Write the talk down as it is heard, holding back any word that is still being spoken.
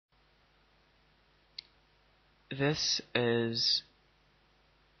this is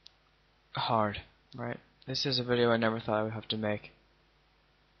hard, right? This is a video I never thought I would have to make.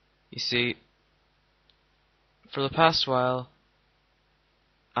 You see, for the past while,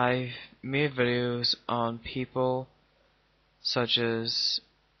 I've made videos on people such as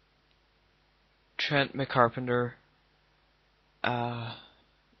Trent McCarpenter,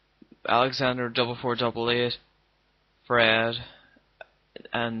 Alexander4488, Fred,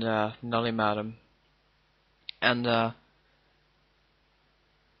 and NuttyMadam. And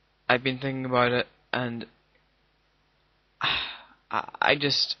I've been thinking about it, and I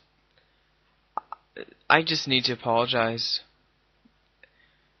just need to apologize.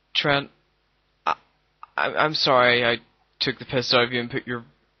 Trent, I'm sorry I took the piss out of you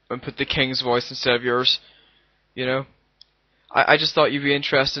and put the King's voice instead of yours. You know, I just thought you'd be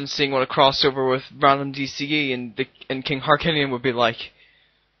interested in seeing what a crossover with random DCE and King Harkinian would be like.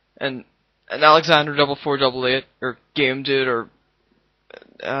 And Alexander4488 or Game Dude or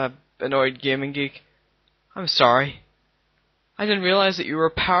Annoyed Gaming Geek, I'm sorry. I didn't realize that you were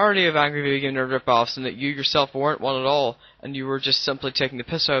a parody of Angry Video Game Nerd ripoffs and that you yourself weren't one at all, and you were just simply taking the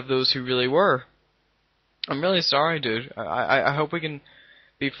piss out of those who really were. I'm really sorry, dude. I hope we can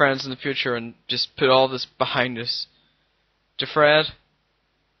be friends in the future and just put all this behind us. To Fred,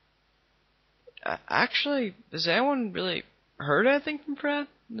 actually, has anyone really heard anything from Fred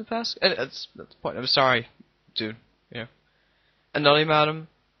in the past? That's the point. I'm sorry, dude. You know. And NuttyMadam,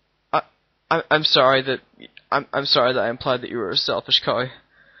 I'm sorry that I'm sorry that I implied that you were a selfish cow.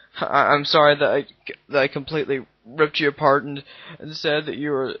 I'm sorry that I completely ripped you apart and said that you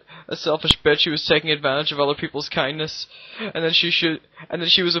were a selfish bitch who was taking advantage of other people's kindness, and that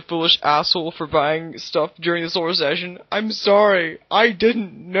she was a foolish asshole for buying stuff during the solar session. I'm sorry. I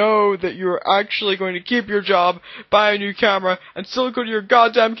didn't know that you were actually going to keep your job, buy a new camera, and still go to your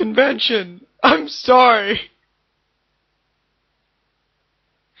goddamn convention. I'm sorry.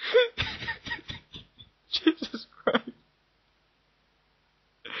 Jesus Christ.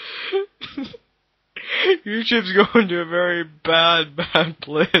 YouTube's going to a very bad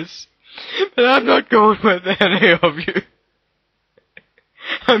place. But I'm not going with any of you.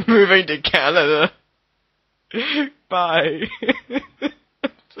 I'm moving to Canada. Bye.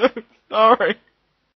 I'm so sorry.